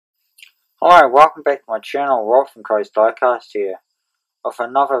Hi, welcome back to my channel. Rob from Diecast here with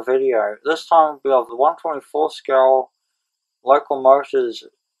another video. This time will be of the 124 scale local motors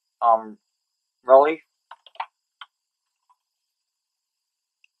rally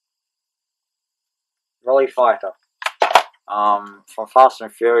fighter from Fast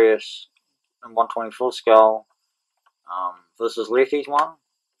and Furious in 124 scale. This is Letty's one.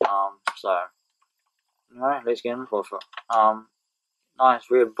 So anyway, let's get into it.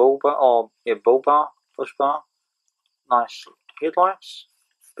 Nice rear bull bar push bar. Nice headlights.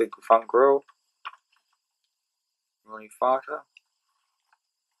 Big front grille. Rally fighter.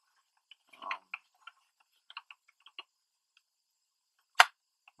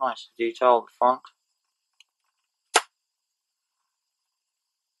 Nice detail at the front.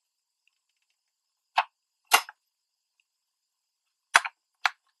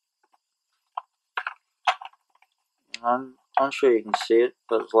 I'm unsure you can see it,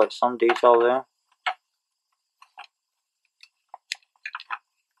 but there's like some detail there.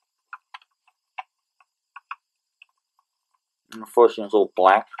 And unfortunately it's all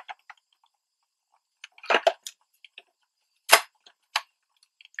black.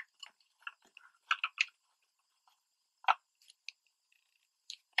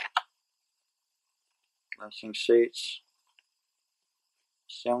 Racing seats.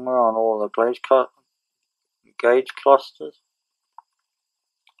 Similar on all the gauge clusters.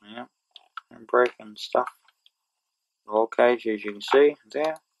 Yeah. And brake and stuff. Roll cage, as you can see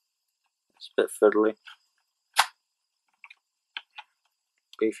there. It's a bit fiddly.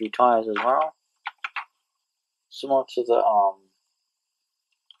 Beefy tyres as well. Similar to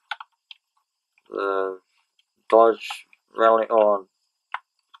the Dodge Rally or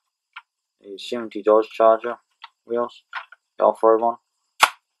the 70 Dodge Charger wheels, the off-road one.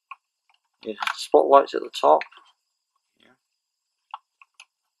 Yeah, spotlights at the top. Yeah.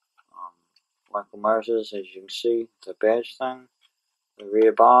 Local motors, as you can see, the badge thing, the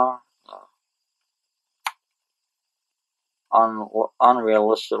rear bar,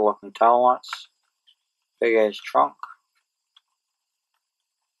 unrealistic looking tail lights, big ass trunk.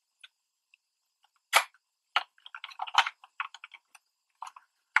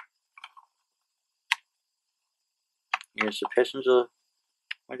 Here's the passenger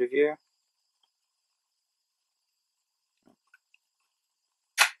point of view.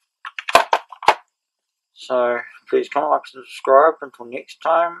 So please comment, like, and subscribe. Until next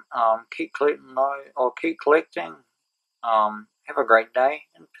time, keep collecting. Have a great day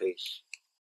and peace.